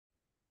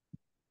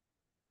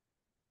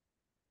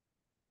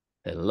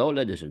Hello,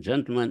 ladies and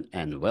gentlemen,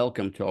 and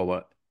welcome to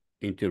our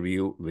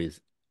interview with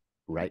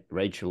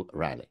Rachel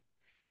Riley.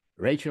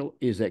 Rachel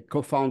is a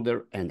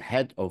co-founder and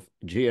head of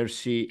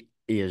GRC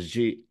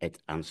ESG at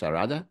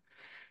Ansarada,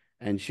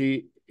 and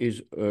she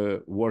is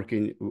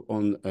working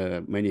on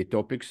many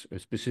topics,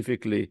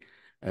 specifically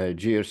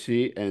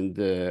GRC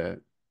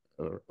and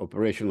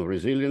operational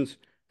resilience.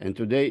 And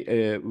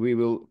today we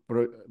will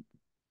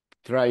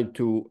try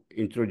to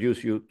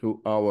introduce you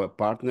to our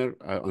partner,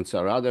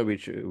 Ansarada,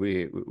 which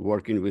we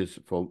working with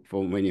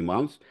for many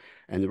months.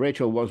 And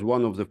Rachel was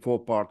one of the four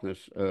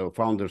partners,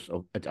 founders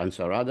at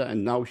Ansarada,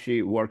 and now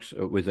she works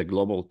with a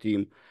global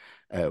team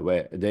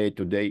where day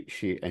to day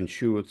she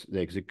ensures the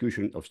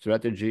execution of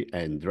strategy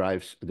and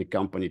drives the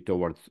company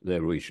towards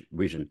their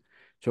vision.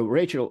 So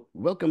Rachel,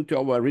 welcome to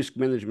our Risk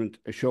Management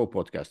Show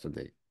podcast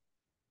today.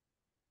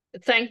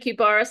 Thank you,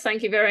 Boris.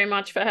 Thank you very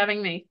much for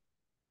having me.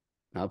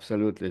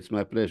 Absolutely. It's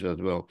my pleasure as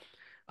well.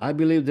 I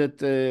believe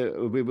that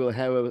we will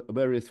have a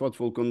very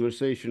thoughtful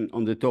conversation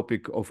on the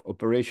topic of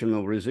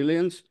operational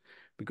resilience,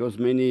 because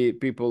many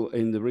people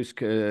in the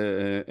risk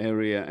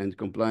area and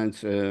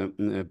compliance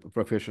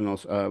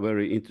professionals are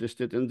very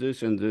interested in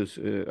this, and this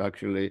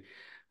actually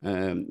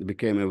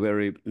became a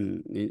very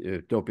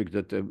topic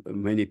that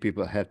many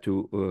people had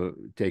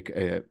to take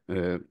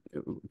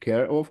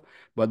care of.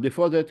 But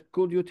before that,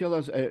 could you tell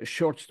us a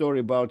short story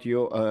about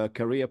your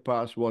career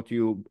path, what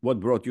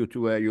brought you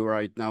to where you are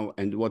right now,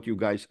 and what you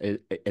guys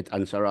at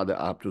Ansarada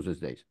are up to these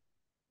days?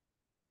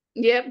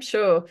 Yep,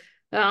 sure.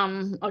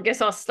 I guess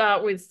I'll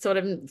start with sort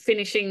of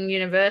finishing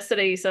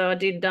university. So I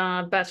did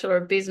Bachelor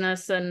of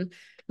Business and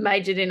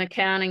majored in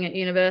accounting at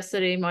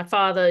university. My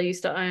father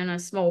used to own a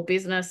small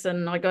business,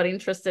 and I got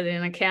interested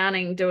in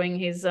accounting doing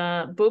his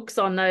books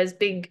on those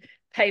big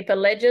paper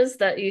ledgers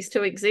that used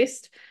to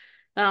exist.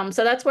 So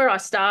that's where I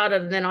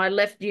started. And then I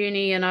left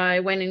uni and I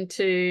went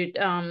into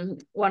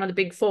one of the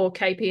big four,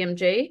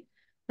 KPMG.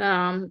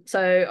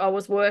 So I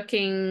was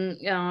working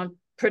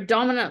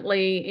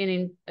predominantly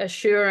in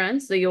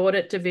assurance, the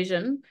audit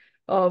division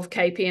of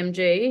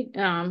KPMG.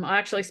 I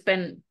actually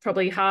spent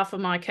probably half of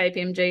my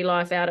KPMG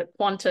life out at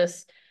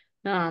Qantas,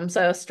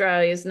 so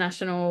Australia's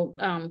national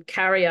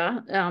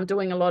carrier,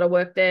 doing a lot of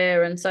work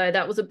there. And so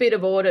that was a bit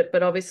of audit,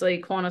 but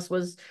obviously Qantas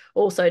was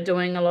also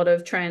doing a lot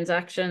of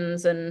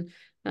transactions and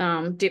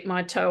dipped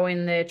my toe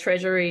in their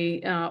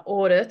treasury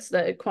audits.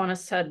 That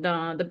Qantas had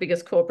the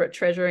biggest corporate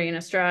treasury in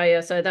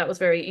Australia. So that was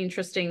very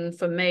interesting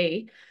for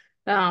me.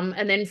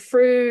 And then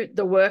through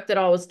the work that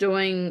I was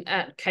doing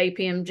at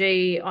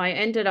KPMG, I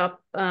ended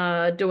up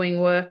doing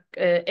work,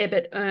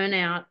 EBIT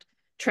earnout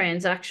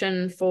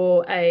transaction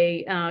for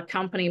a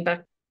company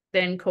back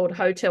then called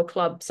Hotel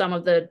Club. Some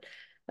of the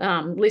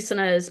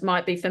listeners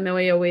might be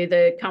familiar with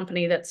a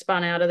company that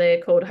spun out of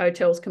there called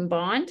Hotels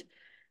Combined.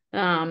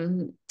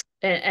 And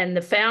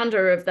the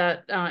founder of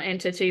that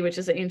entity, which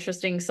is an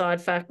interesting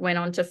side fact, went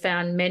on to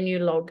found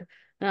Menulog,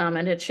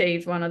 and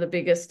achieved one of the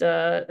biggest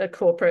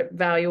corporate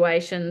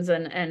valuations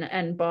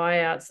and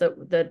buyouts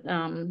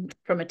that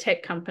from a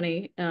tech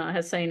company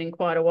has seen in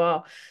quite a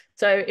while.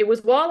 So it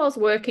was while I was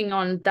working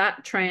on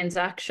that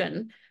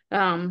transaction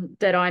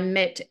that I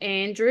met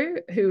Andrew,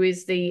 who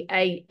is the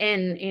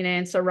AN in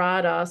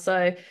Ansarada.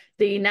 So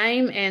the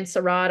name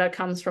Ansarada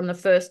comes from the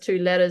first two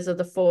letters of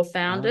the four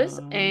founders,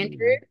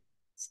 Andrew,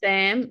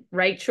 Sam,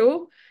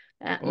 Rachel,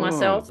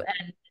 myself,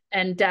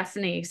 and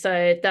Daphne.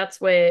 So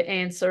that's where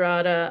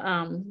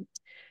Ansarada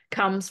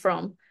comes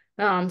from.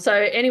 So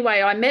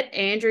anyway, I met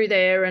Andrew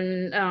there,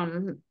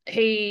 and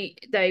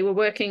they were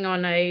working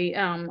on a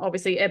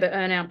obviously EBIT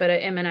earnout, but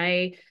an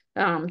M&A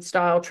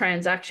style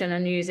transaction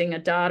and using a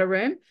data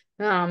room.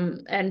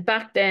 And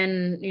back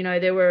then,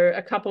 there were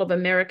a couple of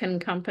American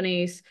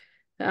companies,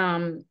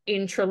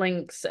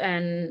 Intralinks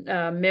and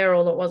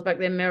Merrill, that was back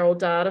then Merrill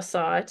Data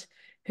Site,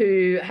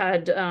 who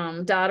had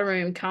data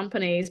room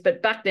companies,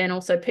 but back then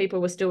also people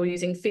were still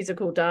using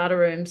physical data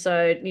rooms.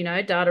 So,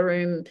 data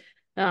room,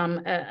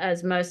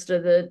 as most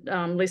of the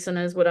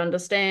listeners would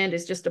understand,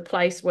 is just a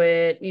place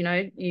where,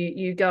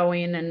 you go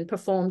in and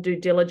perform due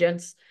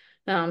diligence.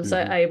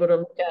 So able to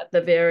look at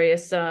the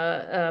various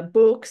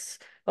books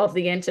of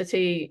the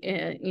entity,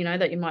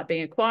 that you might be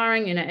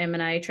acquiring in an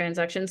M&A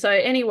transaction. So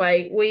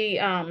anyway,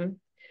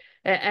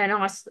 and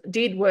I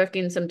did work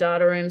in some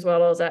data rooms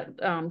while I was at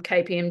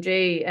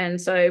KPMG. And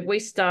so we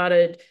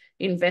started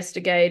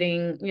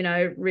investigating,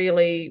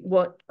 really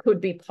what could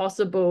be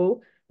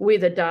possible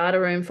with a data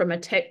room from a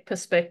tech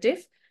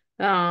perspective.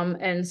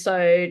 And so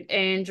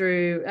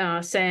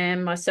Andrew,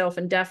 Sam, myself,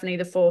 and Daphne,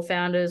 the four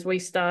founders, we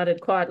started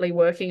quietly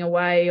working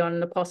away on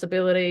the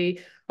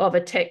possibility of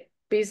a tech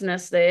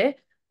business there.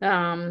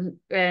 And,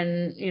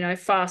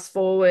 fast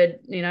forward,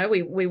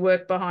 we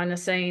work behind the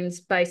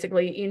scenes,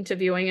 basically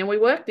interviewing, and we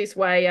work this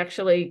way,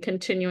 actually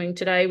continuing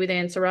today with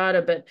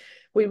Ansarada, but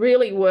we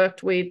really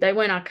worked with, they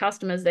weren't our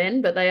customers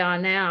then, but they are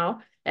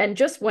now, and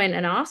just went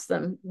and asked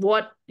them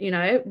what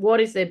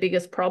is their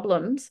biggest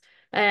problems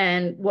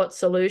and what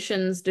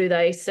solutions do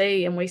they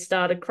see. And we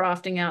started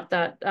crafting out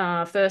that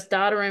first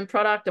data room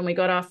product, and we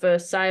got our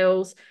first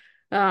sales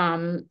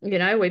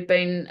We've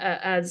been,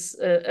 as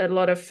a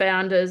lot of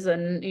founders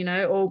and,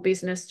 all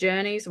business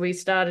journeys, we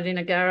started in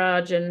a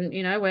garage and,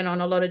 went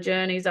on a lot of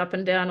journeys up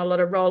and down a lot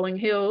of rolling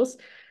hills.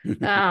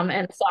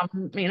 And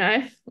some,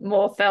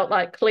 more felt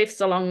like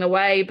cliffs along the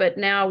way, but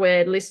now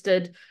we're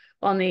listed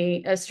on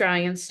the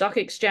Australian Stock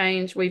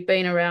Exchange. We've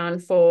been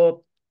around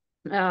for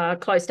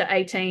close to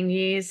 18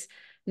 years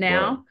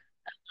now.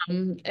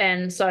 Wow.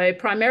 And so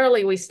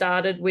primarily we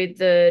started with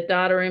the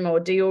data room or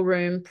deal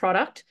room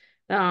product.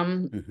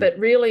 But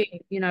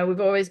really, we've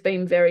always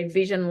been very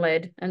vision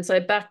led. And so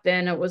back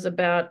then it was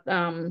about,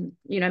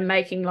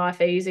 making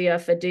life easier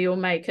for deal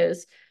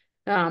makers.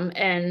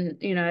 And,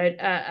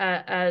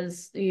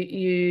 as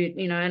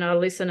and our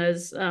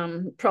listeners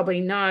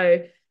probably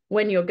know,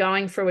 when you're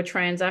going through a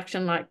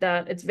transaction like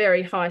that, it's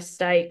very high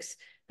stakes,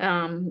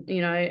 and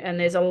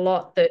there's a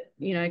lot that,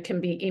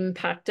 can be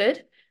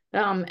impacted.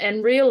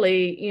 And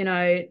really,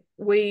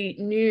 we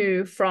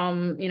knew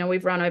from,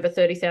 we've run over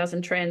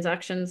 30,000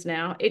 transactions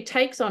now. It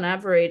takes on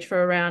average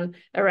for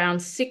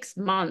around 6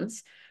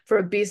 months for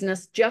a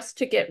business just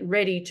to get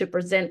ready to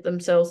present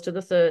themselves to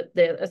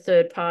a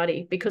third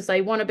party, because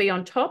they want to be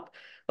on top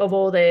of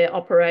all their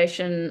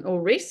operational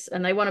risks,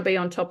 and they want to be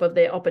on top of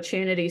their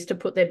opportunities to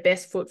put their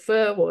best foot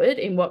forward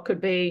in what could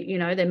be,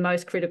 their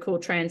most critical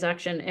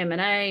transaction,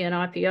 M&A and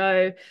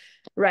IPO,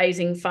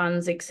 raising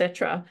funds,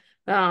 etc.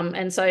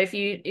 And so if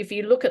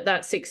you look at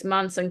that 6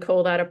 months and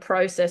call that a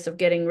process of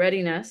getting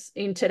readiness,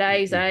 in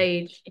today's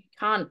age, you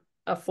can't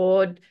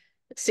afford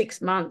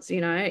 6 months.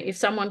 If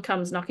someone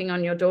comes knocking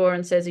on your door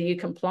and says, "Are you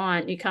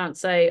compliant?" You can't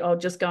say, "I'll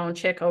just go and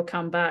check, I'll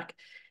come back,"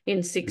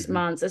 in 6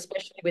 months,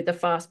 especially with the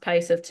fast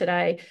pace of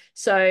today.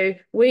 So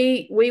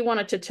we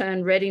wanted to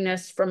turn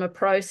readiness from a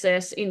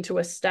process into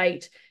a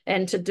state.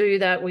 And to do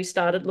that, we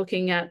started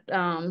looking at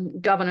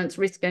governance,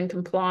 risk and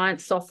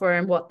compliance software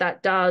and what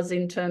that does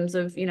in terms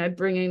of,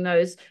 bringing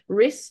those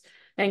risks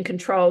and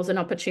controls and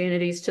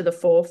opportunities to the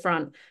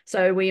forefront.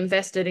 So we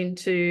invested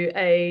into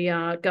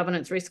a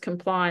governance, risk,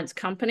 compliance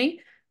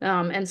company.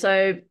 And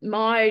so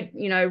my,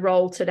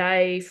 role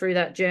today through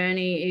that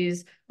journey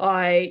is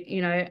I,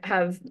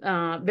 have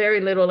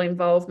very little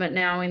involvement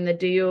now in the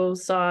deal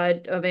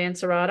side of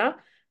Ansarada,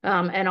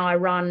 and I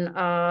run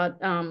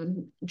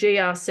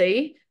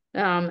GRC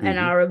and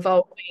our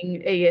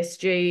evolving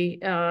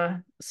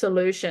ESG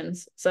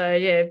solutions. So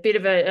yeah, a bit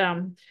of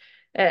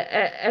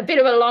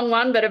a long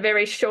one, but a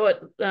very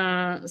short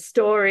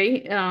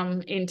story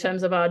in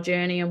terms of our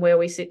journey and where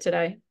we sit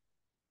today.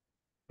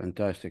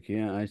 Fantastic.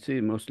 Yeah, I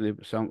see mostly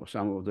some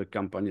of the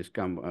companies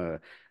come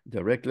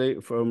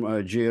directly from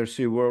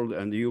GRC world,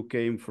 and you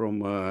came from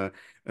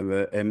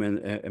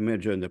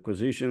merger and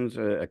acquisitions,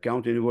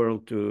 accounting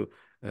world to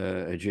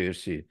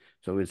GRC.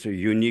 So it's a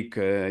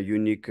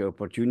unique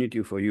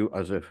opportunity for you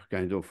as a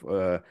kind of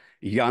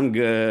young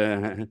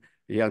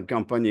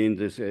company in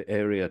this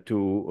area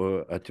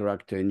to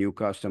attract new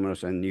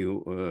customers and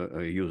new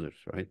users,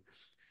 right?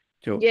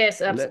 So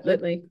yes,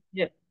 absolutely.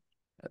 Yeah.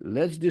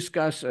 Let's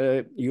discuss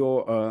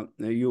you,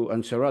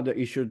 Ansarada,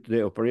 issued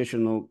the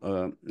operational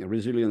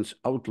resilience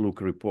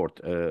outlook report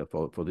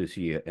for this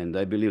year. And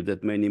I believe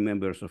that many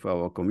members of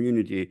our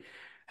community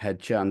had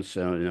chance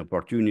and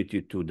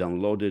opportunity to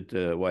download it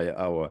via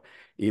our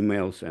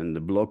emails and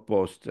the blog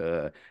post,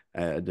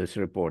 this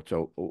report.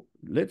 So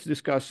let's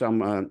discuss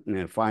some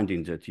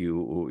findings that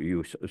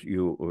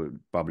you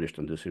published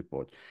on this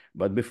report.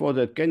 But before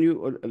that, can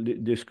you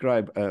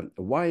describe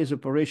why is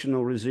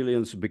operational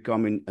resilience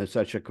becoming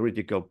such a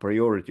critical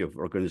priority of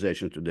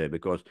organization today?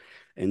 Because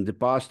in the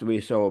past we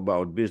saw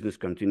about business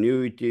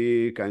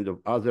continuity, kind of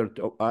other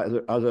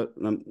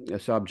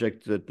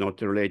subjects that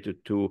not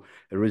related to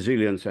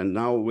resilience, and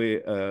now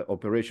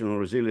operational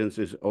resilience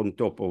is on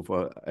top of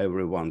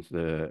everyone's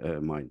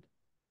mind.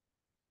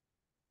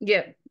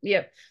 Yeah.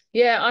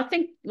 I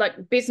think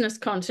like business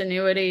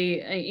continuity,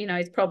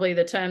 is probably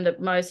the term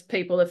that most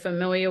people are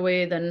familiar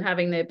with, and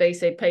having their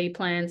BCP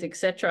plans,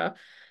 etc.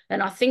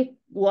 And I think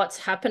what's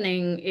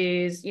happening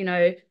is,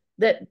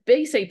 that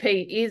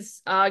BCP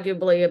is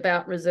arguably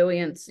about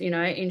resilience,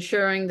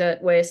 ensuring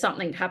that where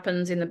something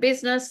happens in the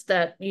business,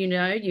 that,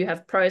 you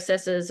have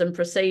processes and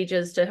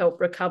procedures to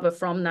help recover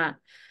from that.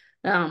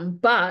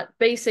 But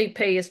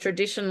BCP is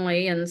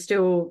traditionally, and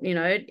still,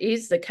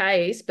 is the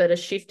case, but a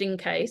shifting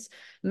case,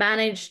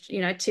 managed,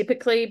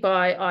 typically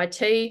by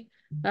IT,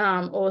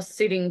 or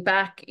sitting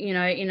back,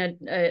 in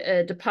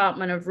a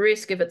department of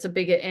risk if it's a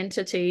bigger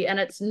entity, and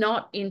it's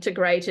not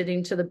integrated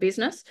into the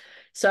business.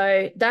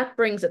 So that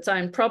brings its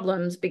own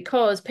problems,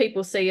 because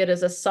people see it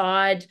as a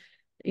side,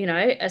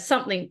 as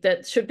something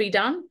that should be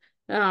done,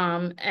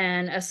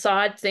 and a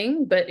side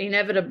thing, but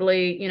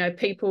inevitably,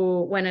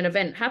 people, when an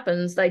event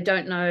happens, they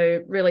don't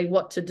know really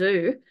what to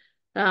do,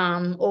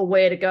 or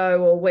where to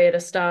go or where to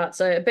start.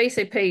 So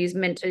BCP is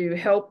meant to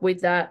help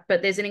with that,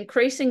 but there's an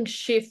increasing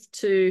shift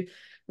to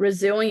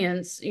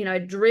resilience,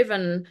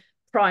 driven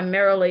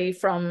primarily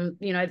from,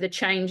 the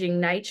changing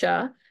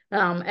nature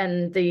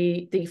and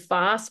the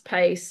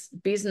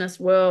fast-paced business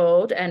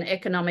world and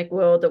economic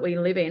world that we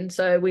live in.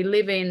 So we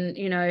live in,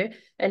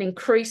 an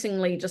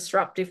increasingly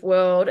disruptive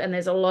world, and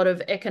there's a lot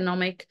of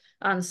economic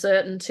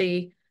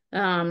uncertainty,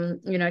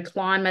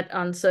 climate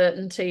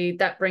uncertainty.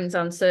 That brings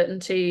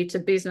uncertainty to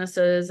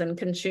businesses and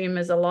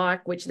consumers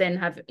alike, which then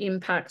have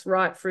impacts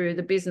right through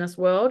the business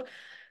world.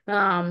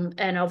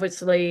 And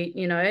obviously,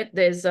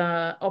 there's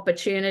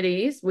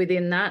opportunities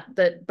within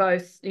that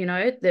both,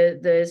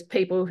 there's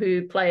people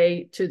who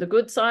play to the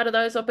good side of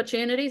those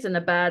opportunities and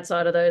the bad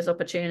side of those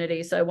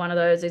opportunities. So one of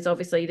those is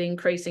obviously the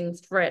increasing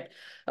threat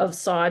of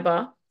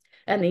cyber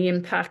and the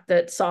impact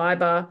that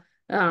cyber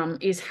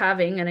is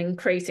having, an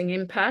increasing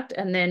impact.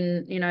 And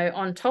then,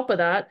 on top of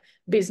that,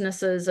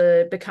 businesses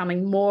are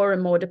becoming more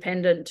and more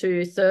dependent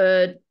to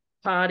third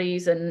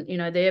parties and,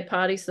 their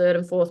parties, third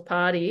and fourth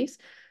parties,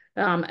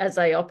 as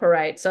they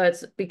operate. So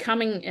it's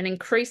becoming an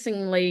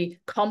increasingly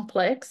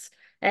complex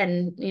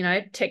and,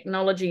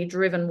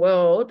 technology-driven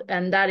world,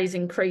 and that is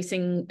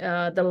increasing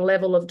the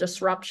level of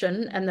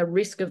disruption and the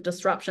risk of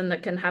disruption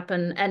that can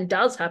happen and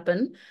does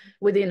happen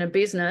within a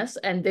business.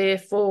 And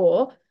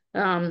therefore,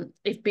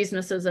 if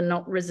businesses are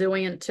not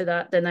resilient to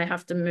that, then they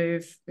have to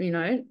move,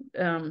 they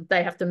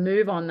have to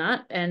move on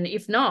that. And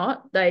if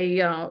not,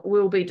 they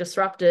will be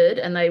disrupted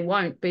and they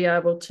won't be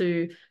able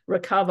to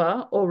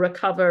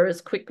recover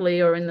as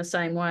quickly or in the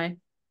same way.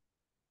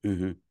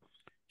 Mm-hmm.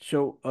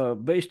 So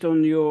based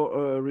on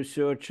your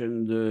research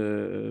and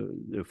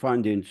the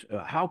findings,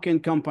 how can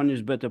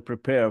companies better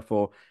prepare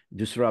for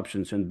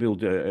disruptions and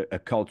build a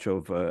culture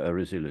of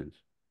resilience?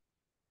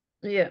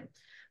 Yeah.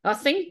 I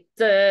think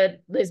that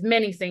there's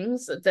many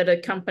things that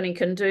a company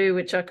can do,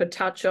 which I could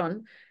touch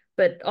on.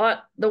 But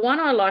the one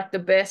I like the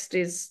best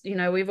is,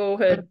 we've all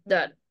heard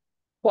that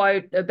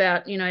quote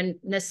about,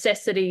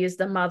 necessity is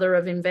the mother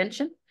of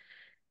invention.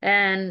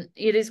 And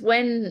it is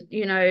when,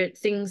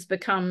 things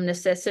become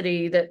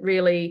necessity that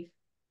really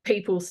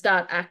people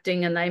start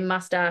acting, and they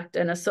must act,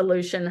 and a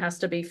solution has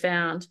to be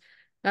found.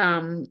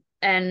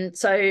 And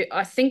so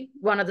I think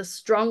one of the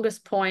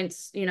strongest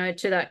points,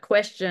 to that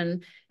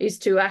question is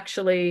to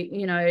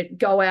actually,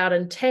 go out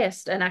and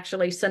test and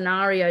actually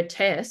scenario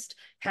test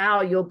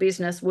how your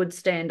business would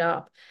stand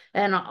up.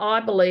 And I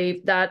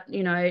believe that,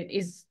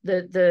 is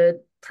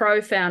the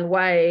profound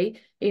way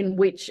in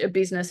which a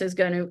business is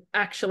going to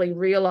actually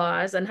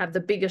realize and have the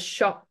biggest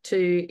shock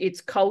to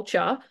its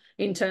culture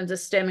in terms of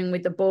stemming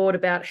with the board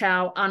about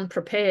how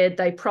unprepared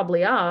they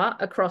probably are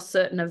across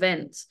certain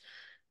events.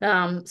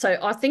 So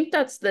I think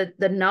that's the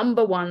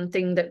number one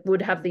thing that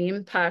would have the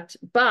impact,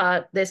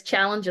 but there's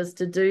challenges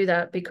to do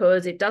that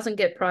because it doesn't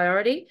get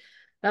priority.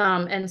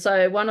 And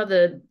so one of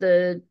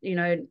the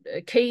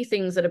key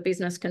things that a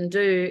business can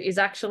do is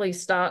actually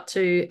start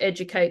to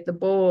educate the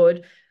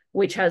board,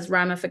 which has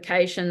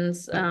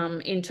ramifications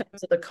in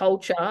terms of the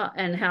culture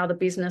and how the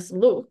business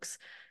looks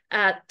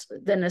at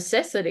the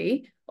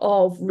necessity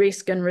of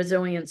risk and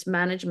resilience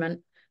management.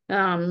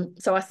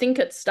 So I think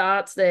it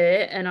starts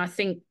there, and I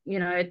think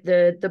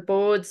the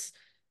boards,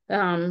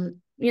 the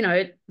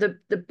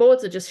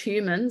boards are just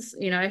humans,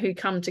 who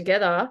come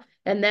together,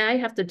 and they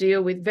have to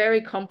deal with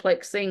very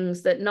complex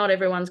things that not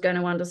everyone's going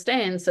to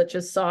understand, such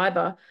as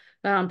cyber.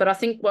 But I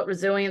think what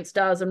resilience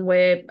does, and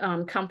where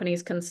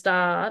companies can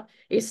start,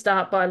 is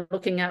start by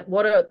looking at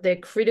what are their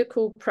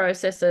critical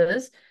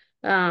processes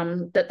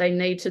that they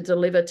need to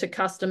deliver to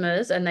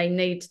customers, and they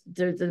need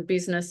the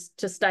business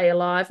to stay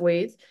alive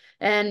with.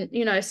 And,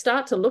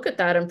 start to look at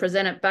that and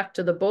present it back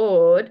to the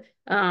board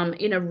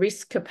in a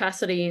risk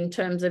capacity in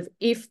terms of,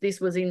 if this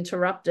was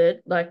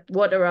interrupted, like,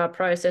 what are our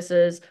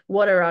processes?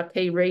 What are our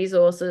key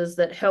resources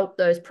that help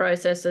those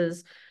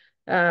processes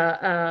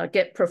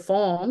get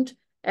performed?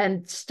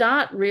 And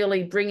start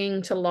really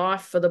bringing to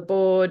life for the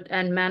board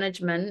and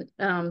management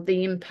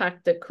the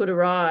impact that could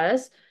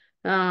arise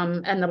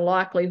and the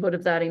likelihood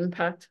of that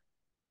impact.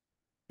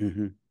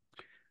 Mm-hmm.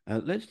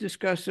 Let's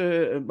discuss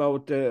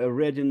about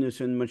readiness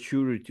and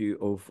maturity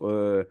of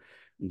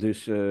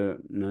this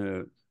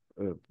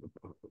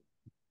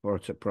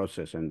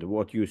process and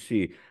what you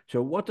see.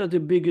 So what are the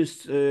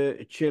biggest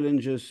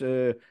challenges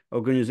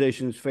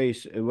organizations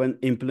face when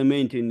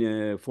implementing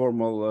a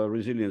formal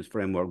resilience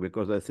framework?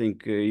 Because I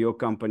think your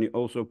company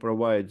also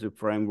provides a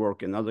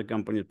framework and other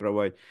companies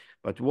provide.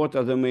 But what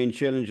are the main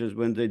challenges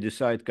when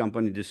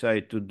company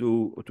decide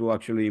to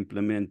actually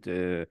implement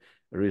a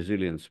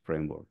resilience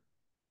framework?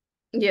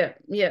 Yeah.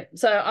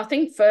 So I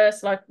think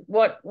first, like,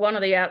 one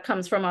of the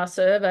outcomes from our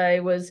survey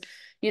was,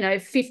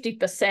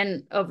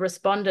 50% of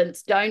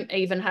respondents don't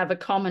even have a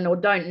common, or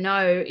don't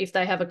know if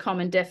they have a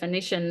common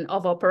definition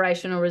of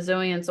operational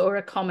resilience or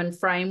a common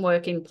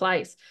framework in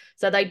place.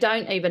 So they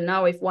don't even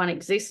know if one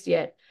exists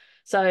yet.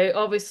 So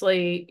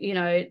obviously,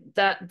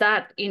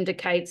 that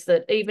indicates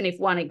that even if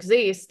one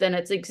exists, then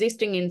it's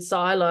existing in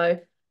silo.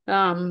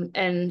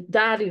 And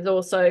that is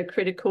also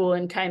critical,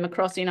 and came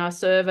across in our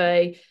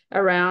survey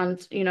around,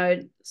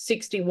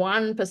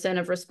 61%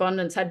 of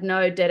respondents had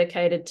no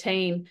dedicated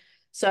team.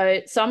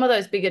 So some of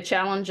those bigger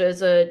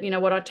challenges are,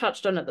 what I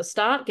touched on at the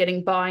start,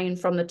 getting buy-in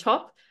from the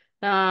top.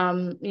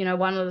 One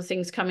of the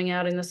things coming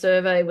out in the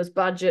survey was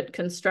budget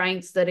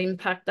constraints that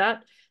impact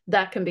that.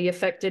 That can be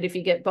affected if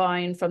you get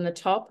buy-in from the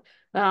top,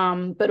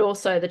 but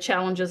also the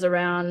challenges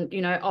around,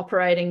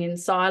 operating in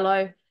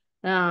silo,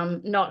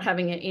 not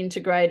having it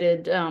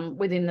integrated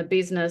within the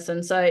business.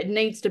 And so it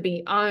needs to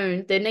be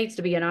owned. There needs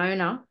to be an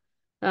owner.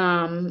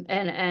 The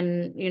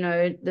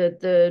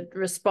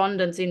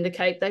respondents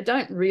indicate they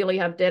don't really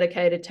have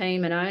dedicated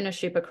team and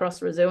ownership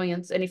across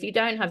resilience. And if you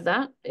don't have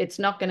that, it's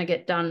not going to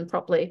get done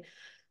properly.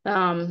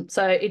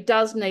 So it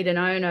does need an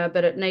owner,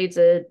 but it needs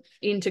an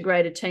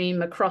integrated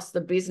team across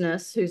the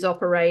business who's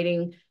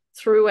operating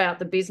throughout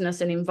the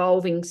business and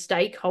involving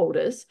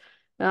stakeholders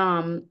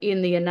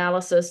in the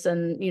analysis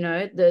and,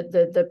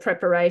 the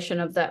preparation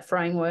of that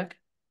framework.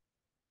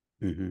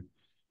 Mm-hmm.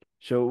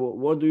 So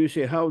what do you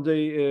say, how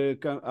they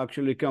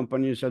actually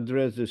companies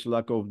address this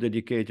lack of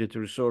dedicated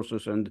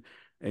resources and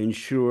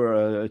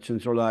ensure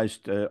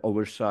centralized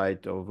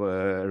oversight of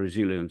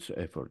resilience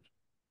efforts?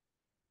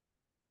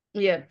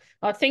 Yeah,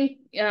 I think,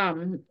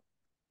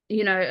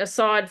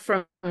 aside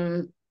from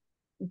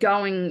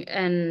going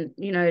and,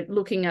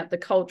 looking at the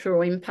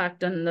cultural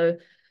impact and the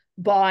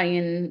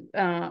buy-in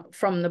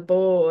from the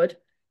board,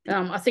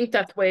 I think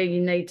that's where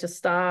you need to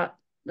start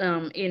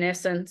in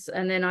essence.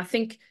 And then I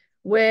think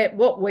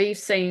what we've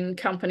seen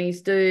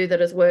companies do that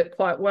has worked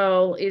quite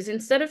well is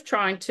instead of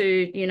trying to,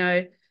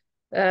 eat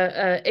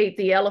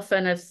the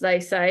elephant, as they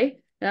say,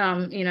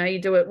 you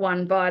do it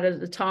one bite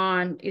at a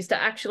time, is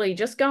to actually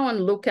just go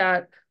and look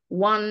at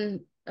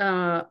one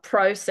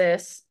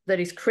process that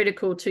is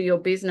critical to your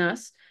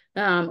business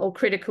or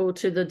critical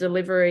to the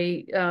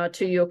delivery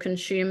to your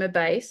consumer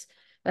base,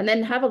 and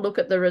then have a look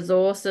at the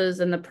resources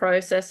and the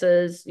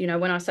processes.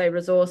 When I say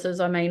resources,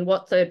 I mean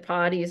what third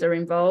parties are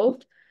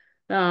involved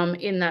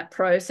in that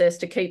process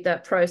to keep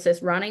that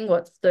process running.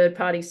 What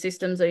third-party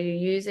systems are you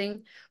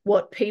using?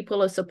 What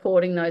people are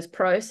supporting those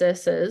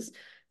processes?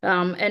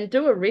 And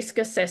do a risk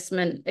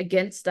assessment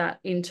against that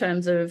in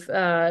terms of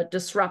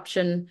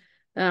disruption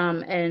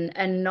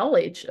and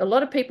knowledge. A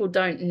lot of people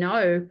don't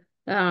know,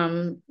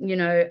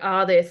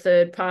 are there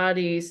third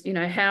parties,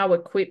 how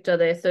equipped are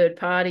their third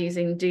parties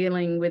in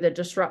dealing with a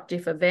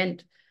disruptive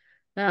event?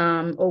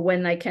 Or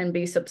when they can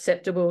be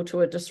susceptible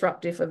to a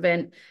disruptive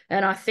event.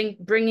 And I think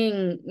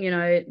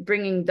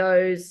bringing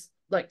those,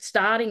 like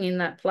starting in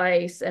that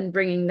place and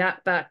bringing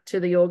that back to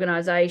the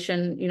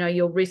organization,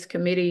 your risk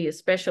committee,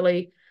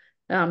 especially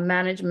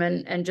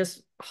management, and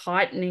just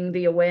heightening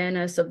the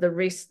awareness of the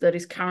risk that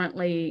is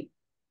currently,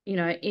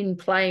 in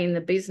play in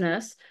the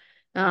business.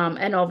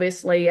 And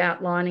obviously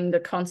outlining the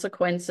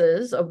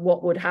consequences of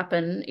what would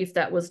happen if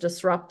that was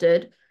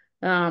disrupted.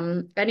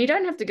 And you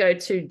don't have to go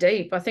too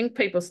deep. I think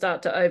people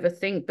start to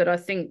overthink, but I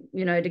think,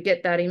 to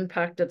get that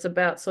impact, it's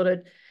about sort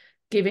of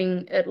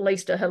giving at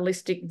least a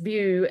holistic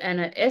view and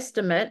an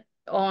estimate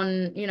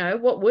on,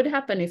 what would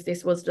happen if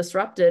this was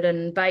disrupted,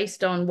 and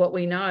based on what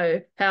we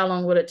know, how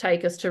long would it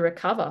take us to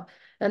recover?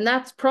 And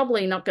that's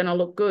probably not going to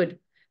look good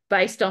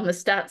based on the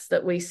stats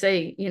that we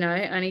see.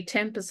 Only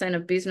 10%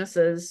 of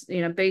businesses,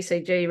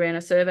 BCG ran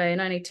a survey,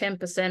 and only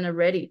 10% are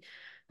ready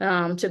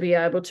to be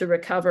able to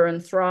recover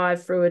and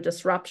thrive through a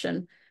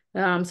disruption.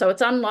 So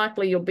it's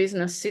unlikely your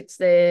business sits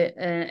there,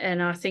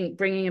 and I think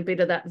bringing a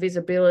bit of that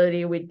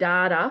visibility with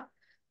data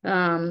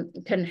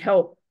can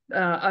help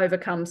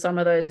overcome some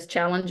of those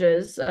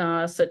challenges,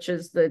 such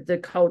as the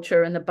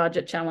culture and the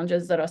budget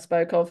challenges that I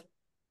spoke of.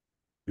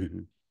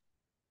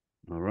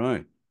 Mm-hmm. All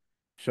right.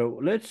 So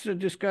let's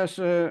discuss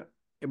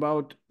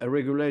about a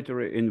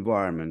regulatory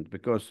environment,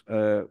 because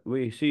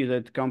we see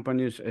that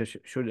companies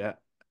should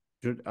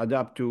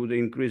adapt to the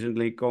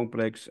increasingly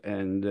complex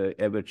and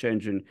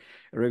ever-changing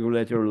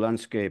regulatory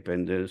landscape,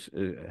 and this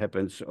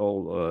happens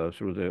all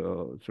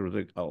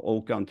through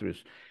all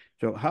countries.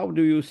 So how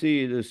do you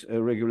see this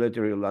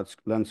regulatory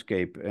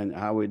landscape, and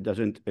how it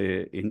doesn't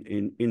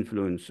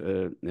influence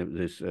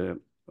this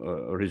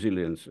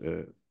resilience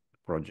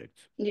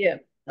projects? Yeah,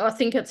 I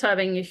think it's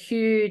having a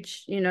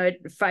huge,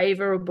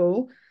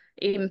 favourable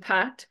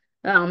impact,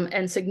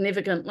 and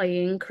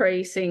significantly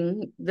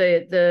increasing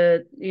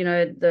the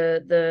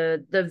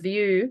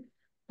view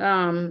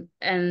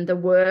and the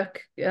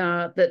work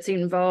that's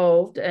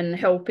involved, and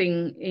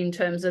helping in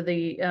terms of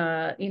the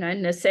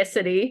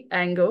necessity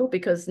angle,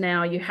 because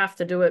now you have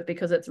to do it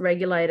because it's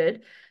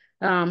regulated.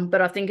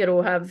 But I think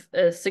it'll have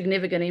a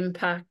significant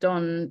impact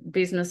on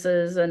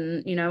businesses,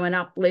 and an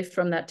uplift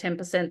from that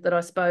 10% that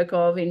I spoke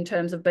of in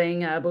terms of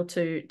being able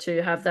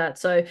to have that.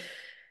 So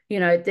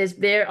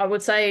I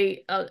would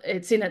say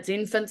it's in its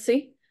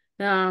infancy.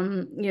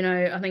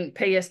 I think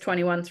PS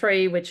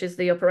 21.3, which is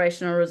the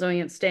operational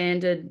resilience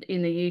standard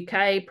in the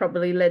UK,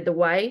 probably led the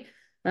way.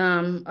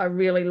 I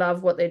really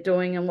love what they're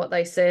doing and what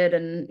they said,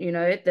 and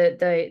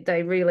that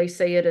they really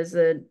see it as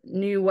a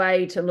new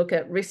way to look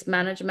at risk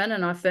management,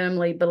 and I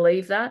firmly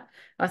believe that.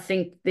 I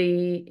think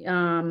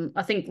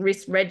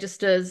risk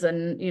registers,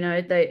 and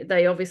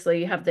they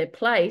obviously have their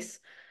place.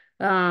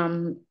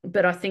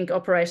 But I think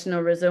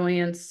operational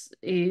resilience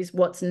is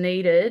what's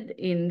needed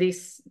in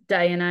this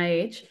day and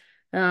age,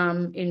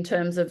 in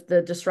terms of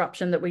the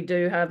disruption that we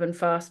do have and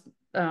fast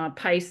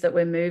pace that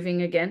we're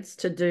moving against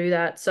to do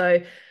that.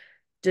 So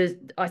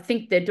I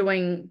think they're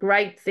doing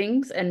great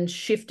things and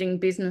shifting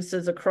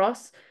businesses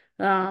across.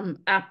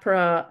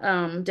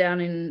 APRA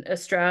down in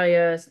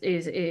Australia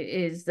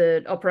is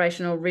the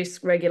Operational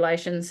Risk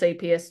Regulation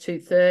CPS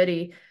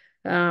 230.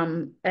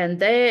 And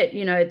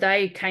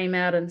they came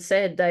out and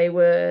said they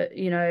were,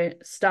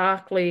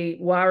 starkly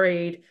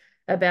worried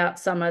about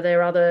some of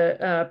their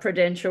other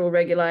prudential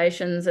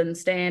regulations and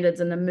standards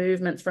and the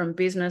movements from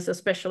business,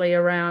 especially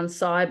around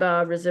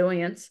cyber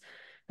resilience.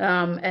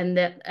 And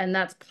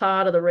that's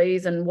part of the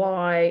reason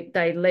why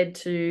they led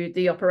to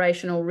the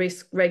operational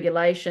risk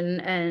regulation,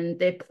 and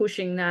they're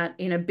pushing that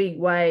in a big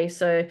way.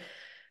 So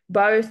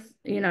both,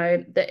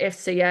 the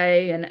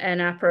FCA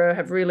and APRA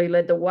have really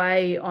led the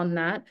way on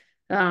that.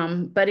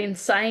 But in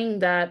saying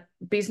that,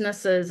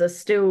 businesses are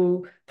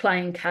still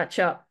playing catch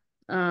up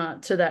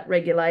to that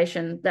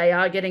regulation. They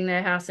are getting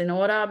their house in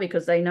order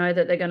because they know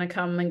that they're going to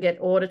come and get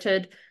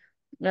audited.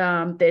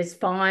 There's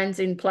fines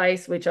in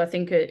place, which I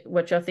think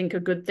are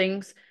good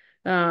things,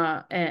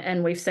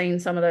 and we've seen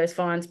some of those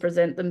fines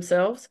present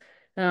themselves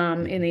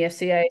in the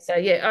FCA. So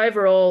yeah,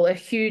 overall a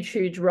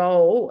huge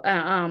role,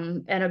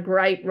 and a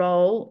great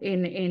role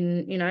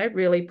in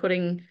really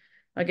putting,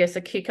 I guess,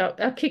 a kick up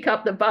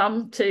the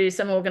bum to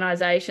some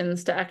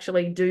organisations to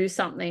actually do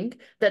something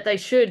that they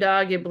should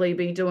arguably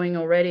be doing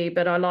already.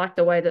 But I like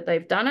the way that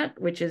they've done it,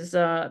 which is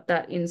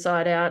that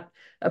inside out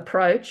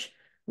approach,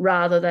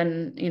 rather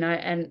than,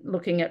 and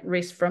looking at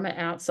risk from an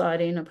outside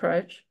in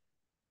approach.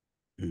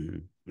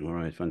 All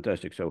right,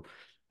 fantastic. So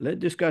let's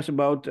discuss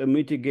about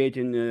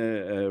mitigating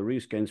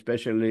risk, and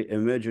especially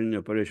emerging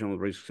operational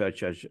risks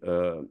such as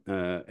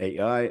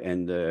AI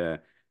and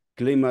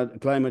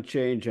climate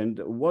change. And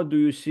what do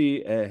you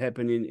see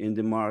happening in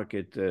the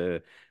market,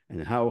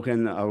 and how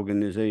can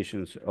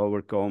organizations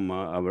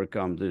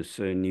overcome this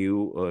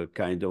new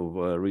kind of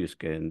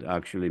risk and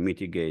actually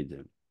mitigate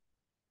them?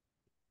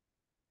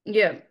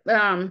 Yeah,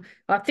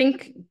 I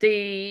think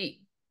the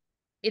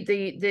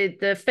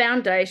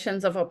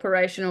foundations of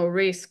operational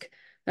risk,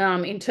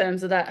 in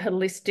terms of that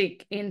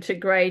holistic,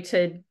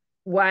 integrated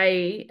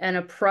way and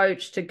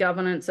approach to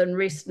governance and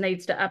risk,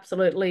 needs to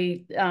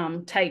absolutely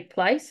take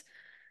place.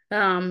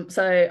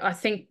 So I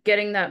think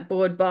getting that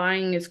board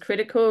buy-in is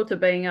critical to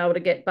being able to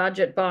get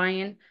budget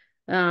buy-in.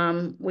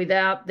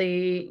 Without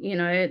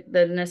the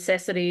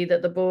necessity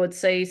that the board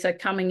sees, so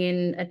coming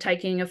in and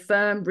taking a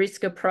firm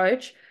risk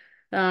approach,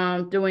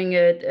 doing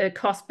a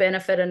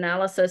cost-benefit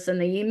analysis and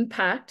the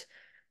impact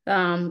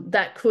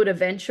that could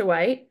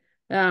eventuate.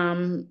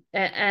 I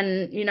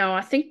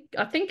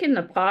think in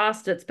the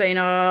past it's been,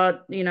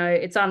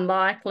 it's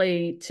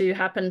unlikely to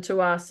happen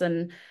to us.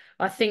 And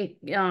I think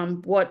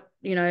what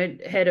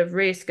head of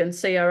risk and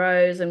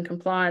CROs and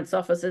compliance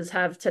officers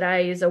have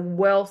today is a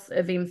wealth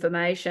of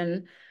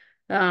information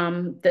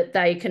that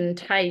they can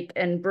take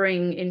and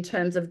bring in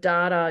terms of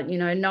data.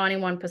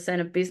 91%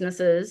 of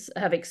businesses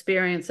have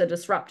experienced a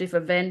disruptive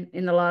event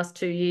in the last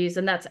 2 years,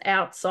 and that's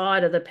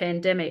outside of the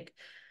pandemic.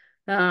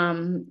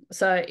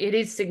 So it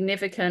is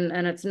significant,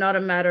 and it's not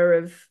a matter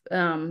of,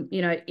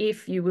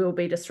 if you will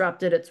be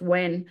disrupted, it's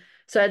when.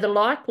 So the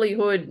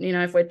likelihood,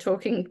 if we're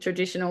talking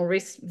traditional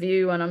risk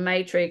view on a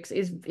matrix,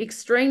 is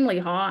extremely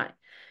high,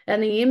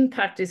 and the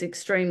impact is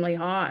extremely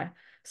high.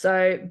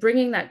 So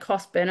bringing that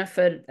cost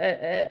benefit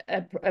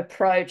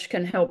approach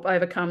can help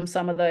overcome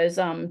some of those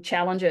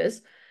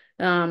challenges,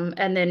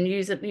 and then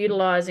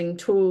utilizing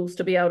tools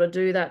to be able to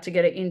do that, to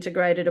get an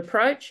integrated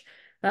approach.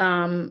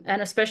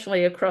 And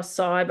especially across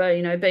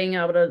cyber, being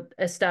able to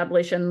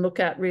establish and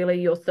look at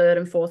really your third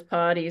and fourth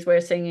parties.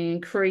 We're seeing an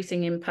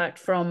increasing impact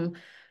from,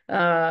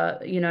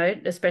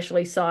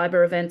 especially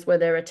cyber events where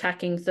they're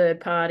attacking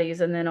third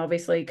parties, and then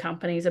obviously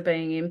companies are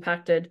being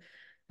impacted.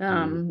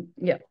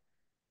 Yeah.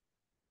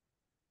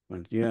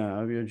 Yeah,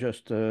 I've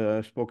just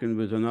spoken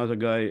with another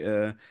guy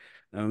on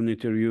an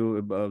interview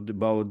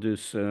about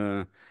this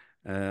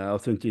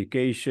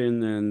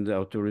authentication and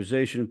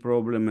authorization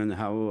problem, and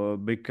how a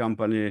big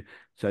company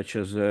such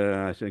as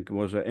I think it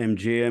was a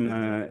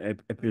MGM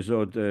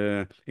episode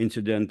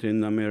incident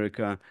in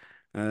America,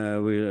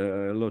 with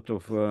a lot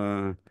of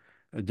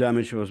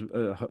damage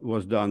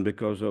was done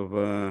because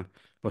of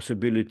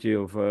possibility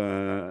of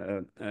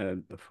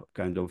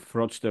kind of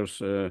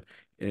fraudsters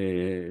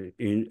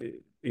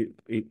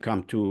it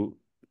come to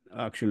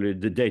actually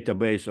the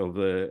database of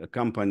the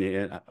company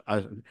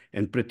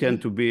and pretend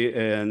to be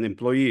an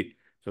employee,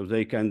 so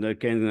they can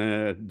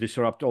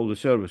disrupt all the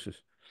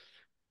services.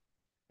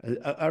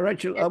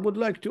 Rachel, I would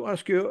like to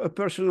ask you a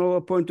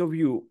personal point of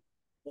view.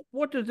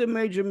 What is the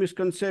major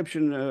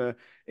misconception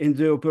in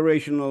the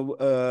operational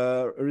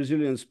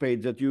resilience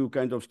space that you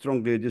kind of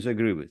strongly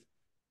disagree with?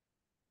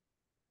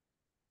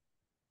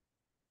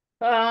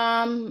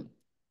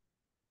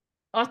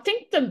 I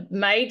think the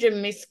major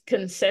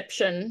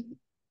misconception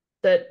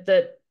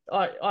that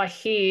I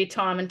hear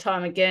time and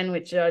time again,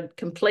 which I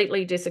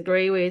completely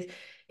disagree with,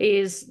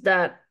 is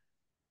that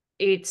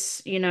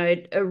it's, you know,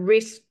 a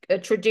risk, a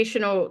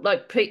traditional,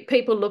 like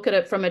people look at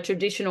it from a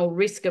traditional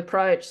risk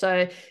approach.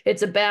 So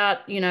it's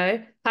about, you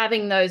know,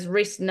 having those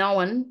risks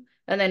known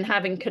and then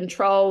having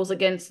controls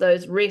against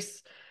those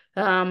risks.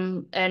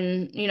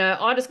 And, you know,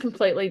 I just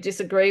completely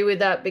disagree with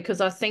that,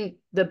 because I think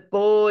the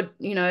board,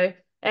 you know,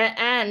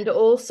 and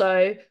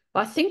also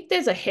I think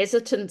there's a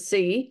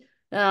hesitancy,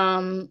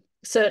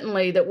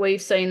 certainly that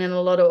we've seen in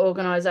a lot of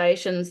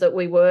organizations that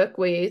we work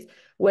with,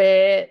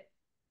 where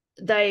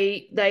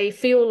they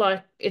feel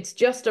like it's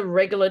just a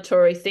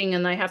regulatory thing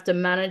and they have to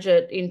manage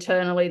it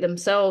internally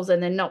themselves,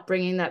 and they're not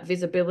bringing that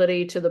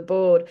visibility to the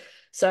board.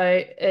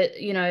 So,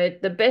 you know,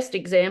 the best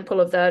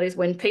example of that is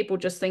when people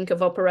just think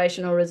of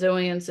operational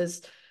resilience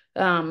as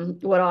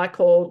what I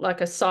call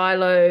like a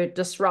silo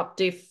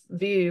disruptive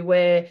view,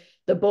 where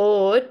the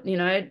board, you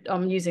know,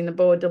 I'm using the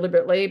board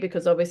deliberately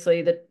because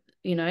obviously that,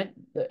 you know,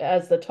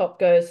 as the top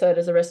goes, so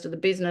does the rest of the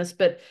business.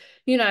 But,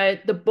 you know,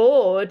 the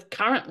board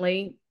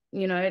currently,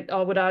 you know,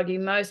 I would argue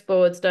most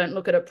boards don't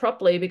look at it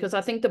properly, because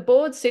I think the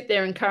boards sit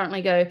there and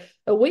currently go,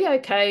 are we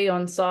okay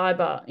on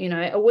cyber? You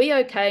know, are we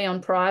okay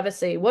on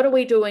privacy? What are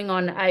we doing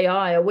on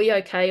AI? Are we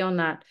okay on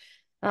that?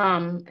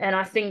 And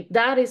I think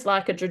that is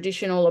like a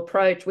traditional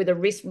approach with a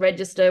risk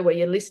register where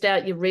you list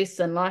out your risks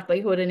and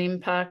likelihood and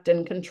impact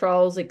and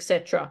controls,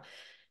 etc.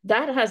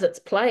 That has its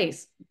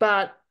place,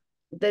 but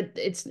that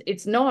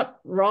it's not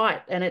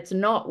right, and it's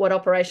not what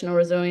operational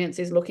resilience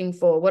is looking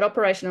for. What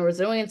operational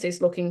resilience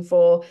is looking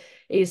for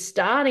is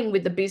starting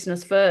with the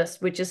business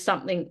first, which is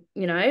something,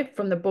 you know,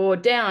 from the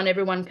board down,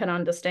 everyone can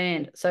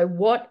understand. So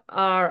what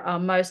are our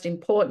most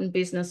important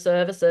business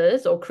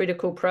services or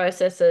critical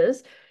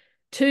processes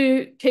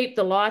to keep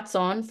the lights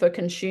on for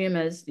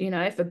consumers, you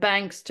know, for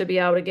banks to be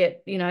able to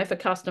get, you know, for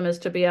customers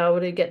to be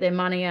able to get their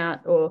money out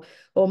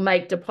or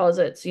make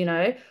deposits, you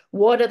know,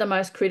 what are the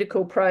most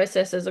critical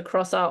processes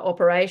across our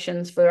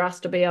operations for us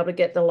to be able to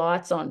get the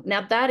lights on?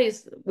 Now, that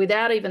is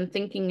without even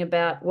thinking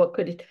about what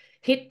could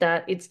hit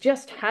that. It's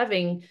just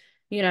having,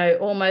 you know,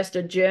 almost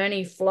a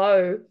journey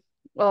flow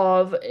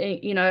of,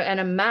 you know, and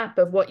a map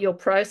of what your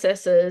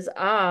processes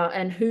are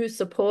and who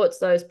supports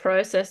those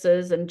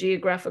processes and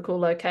geographical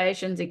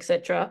locations,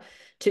 etc.,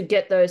 to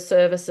get those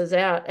services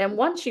out. And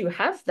once you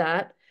have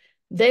that,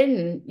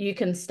 then you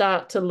can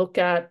start to look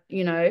at,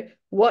 you know,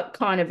 what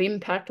kind of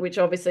impact, which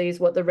obviously is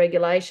what the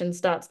regulation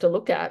starts to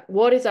look at.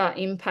 What is our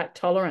impact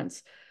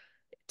tolerance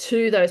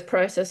to those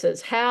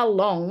processes? How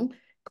long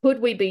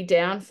could we be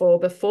down for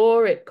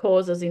before it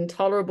causes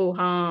intolerable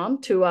harm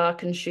to our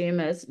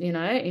consumers? You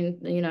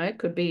know,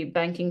 could be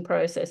banking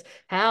process.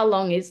 How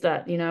long is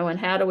that, you know, and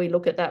how do we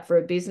look at that for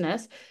a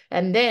business?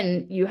 And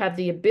then you have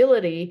the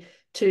ability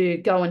to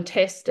go and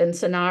test and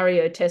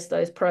scenario test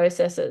those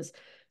processes.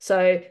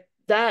 So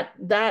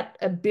that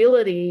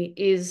ability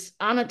is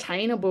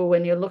unattainable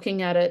when you're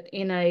looking at it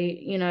in a,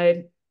 you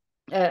know,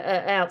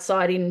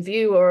 outside in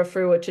view or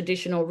through a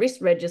traditional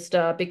risk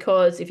register.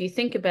 Because if you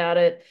think about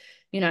it,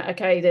 you know,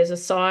 okay, there's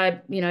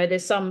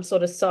some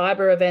sort of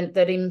cyber event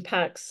that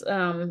impacts,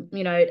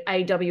 you know,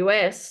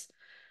 AWS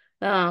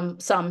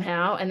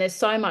somehow, and there's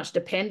so much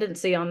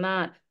dependency on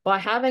that. By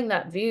having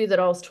that view that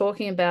I was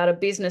talking about, a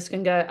business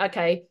can go,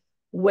 okay,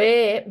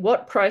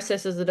 what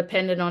processes are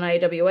dependent on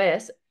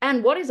AWS,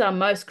 and what is our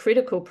most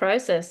critical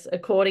process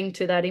according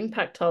to that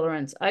impact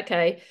tolerance?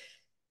 Okay,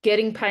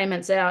 getting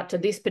payments out to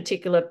this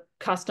particular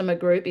customer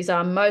group is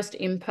our most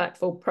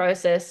impactful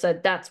process. So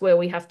that's where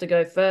we have to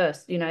go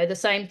first. You know, the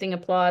same thing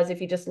applies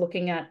if you're just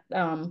looking at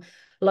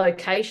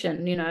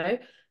location, you know,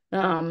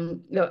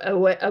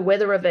 a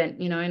weather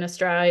event, you know, in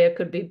Australia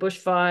could be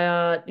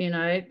bushfire, you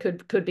know,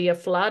 could be a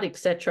flood,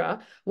 etc.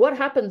 What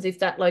happens if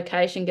that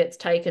location gets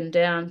taken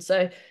down?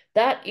 So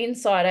that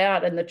inside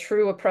out and the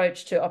true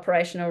approach to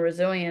operational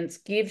resilience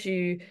gives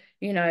you,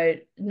 you know,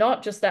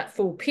 not just that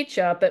full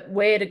picture, but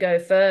where to go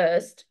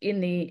first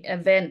in the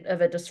event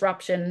of a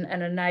disruption,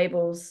 and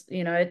enables,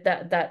 you know,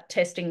 that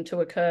testing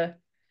to occur.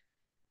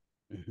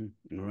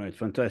 Mm-hmm. All right,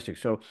 fantastic.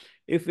 So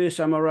if we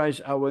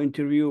summarize our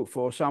interview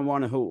for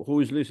someone who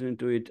is listening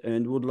to it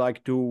and would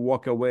like to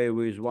walk away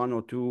with one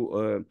or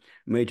two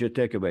major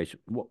takeaways,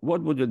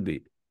 what would it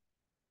be?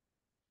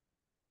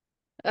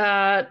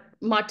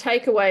 My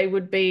takeaway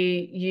would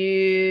be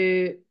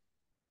you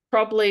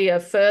probably are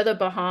further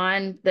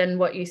behind than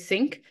what you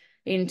think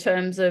in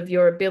terms of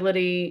your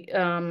ability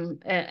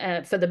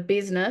for the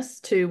business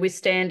to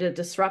withstand a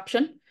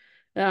disruption.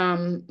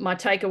 My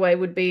takeaway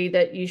would be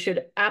that you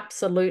should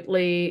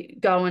absolutely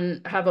go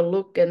and have a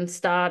look and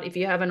start, if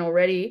you haven't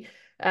already,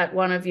 at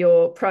one of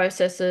your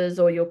processes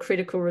or your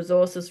critical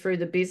resources through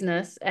the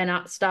business,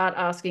 and start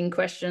asking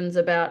questions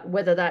about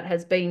whether that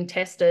has been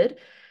tested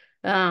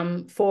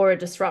for a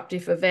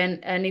disruptive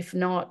event. And if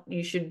not,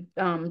 you should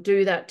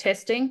do that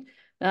testing.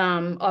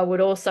 I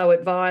would also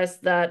advise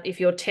that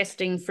if you're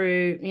testing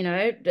through, you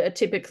know,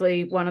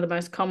 typically one of the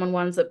most common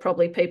ones that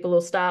probably people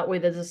will start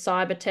with is a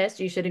cyber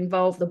test. You should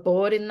involve the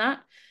board in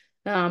that.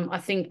 I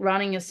think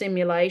running a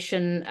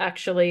simulation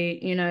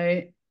actually, you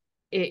know,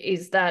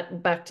 is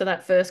that back to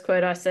that first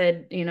quote I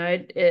said, you know,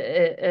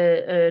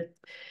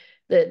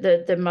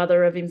 the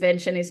mother of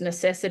invention is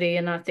necessity.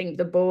 And I think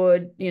the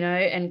board,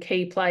 and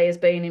key players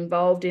being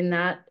involved in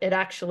that, it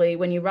actually,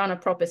 when you run a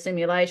proper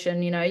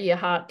simulation, your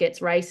heart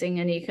gets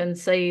racing and you can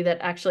see that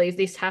actually, if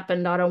this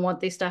happened, I don't want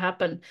this to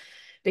happen,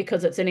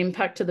 because it's an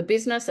impact to the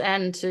business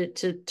and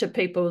to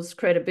people's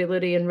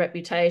credibility and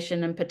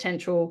reputation and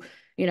potential,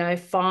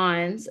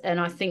 fines. And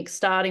I think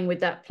starting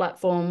with that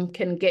platform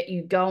can get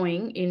you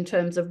going in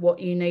terms of what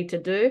you need to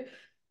do.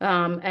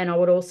 And I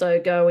would also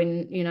go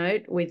in,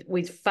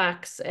 with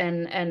facts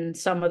and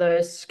some of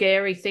those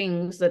scary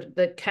things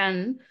that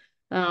can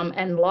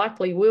and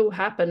likely will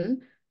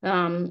happen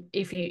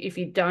if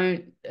you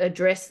don't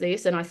address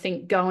this. And I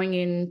think going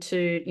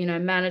into,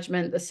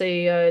 management, the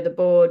CEO, the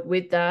board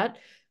with that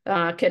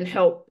can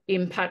help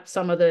impact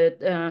some of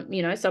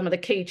the, some of the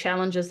key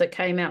challenges that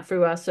came out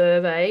through our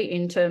survey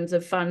in terms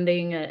of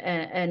funding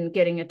and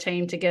getting a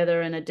team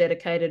together and a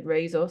dedicated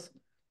resource.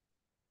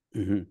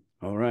 Mm-hmm.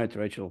 All right,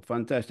 Rachel,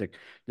 fantastic.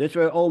 That's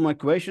were all my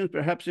questions.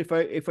 Perhaps if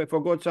I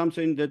forgot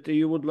something that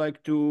you would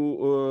like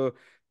to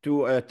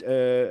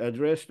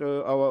address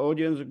to our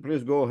audience,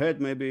 please go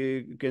ahead.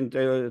 Maybe you can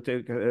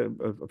take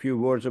a few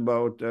words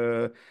about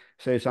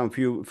say some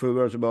few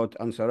words about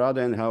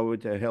Ansarada and how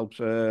it helps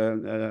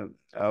our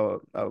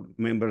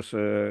members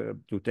to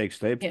take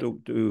steps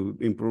to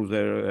improve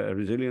their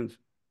resilience.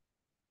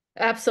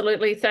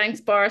 Absolutely.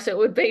 Thanks, Boris. It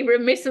would be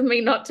remiss of me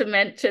not to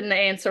mention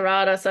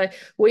Ansarada. So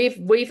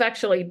we've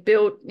actually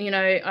built,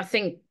 I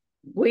think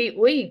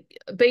we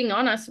being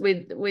honest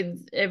with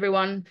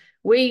everyone,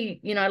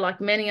 we, like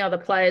many other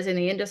players in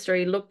the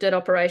industry, looked at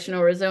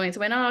operational resilience,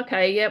 went, oh,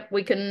 okay, yep,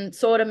 we can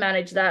sort of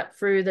manage that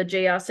through the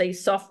GRC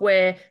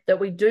software that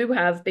we do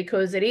have,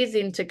 because it is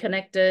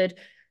interconnected.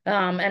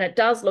 And it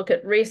does look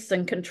at risks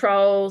and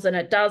controls, and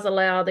it does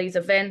allow these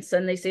events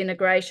and this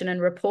integration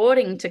and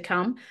reporting to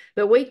come.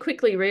 But we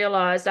quickly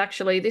realized,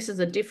 actually, this is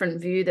a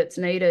different view that's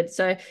needed.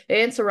 So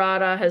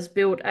Ansarada has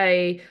built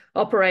a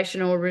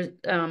operational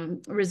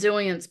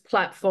resilience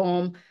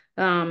platform,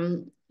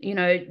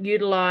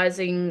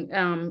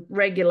 utilizing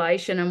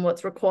regulation and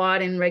what's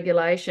required in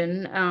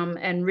regulation,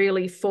 and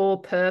really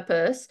for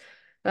purpose,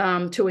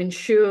 to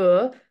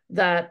ensure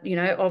that,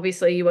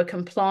 obviously you are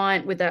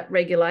compliant with that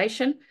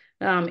regulation,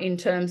 in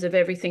terms of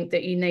everything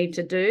that you need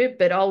to do,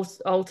 but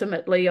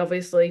ultimately,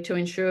 obviously, to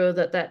ensure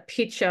that that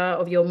picture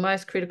of your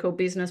most critical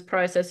business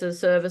processes,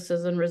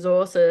 services, and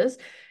resources,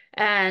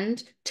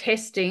 and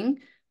testing.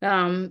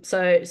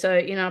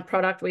 So in our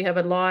product, we have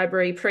a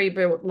library,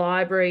 pre-built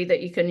library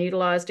that you can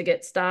utilize to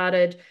get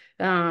started.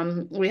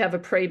 We have a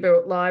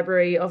pre-built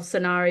library of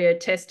scenario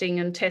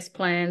testing and test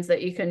plans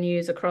that you can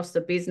use across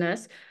the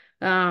business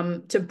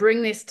to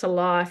bring this to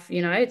life.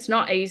 It's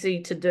not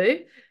easy to do.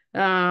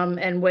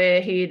 And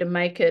we're here to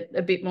make it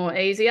a bit more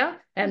easier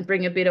and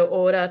bring a bit of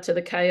order to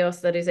the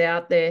chaos that is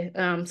out there.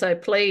 So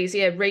please,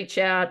 reach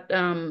out,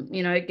 have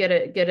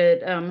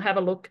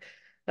a look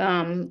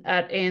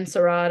at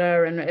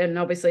Ansarada, and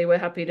obviously we're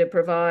happy to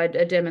provide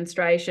a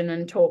demonstration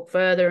and talk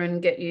further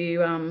and get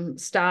you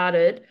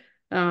started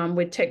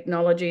with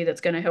technology that's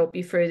going to help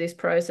you through this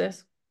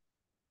process.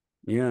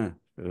 Yeah.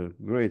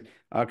 Great.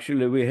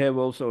 Actually, we have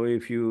also,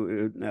 if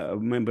you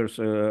members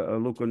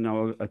look on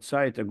our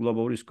site, a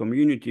global risk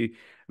community,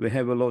 we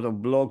have a lot of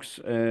blogs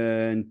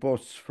and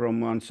posts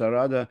from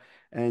Ansarada,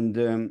 and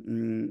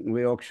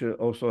we actually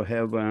also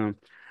have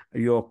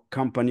your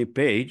company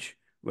page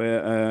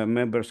where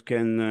members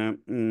can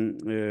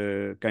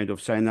kind of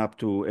sign up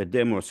to a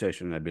demo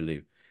session, I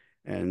believe.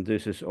 And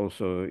this is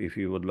also, if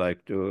you would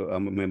like to,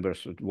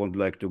 members would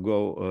like to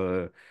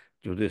go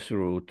to this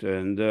route.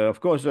 And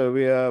of course,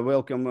 we are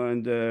welcome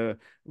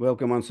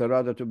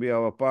Ansarada to be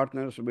our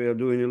partners. We are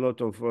doing a lot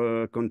of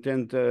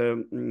content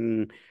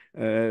kind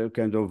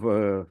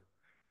of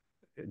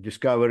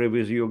discovery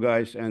with you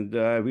guys. And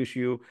I wish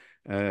you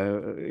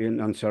in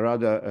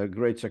Ansarada a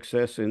great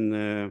success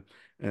in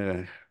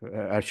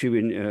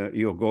achieving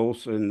your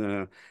goals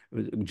in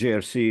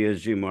GRC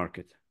ESG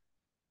market.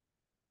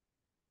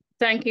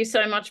 Thank you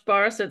so much,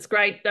 Boris. It's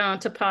great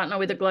to partner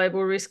with the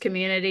global risk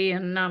community,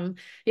 and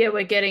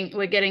we're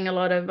getting a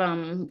lot of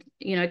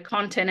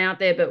content out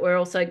there, but we're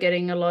also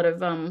getting a lot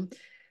of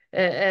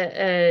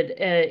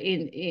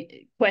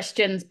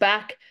questions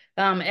back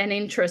and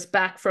interest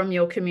back from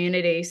your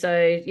community.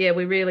 So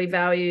we really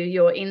value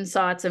your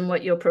insights and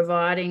what you're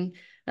providing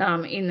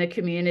in the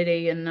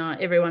community, and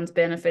everyone's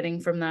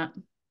benefiting from that.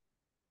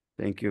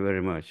 Thank you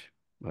very much.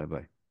 Bye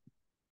bye.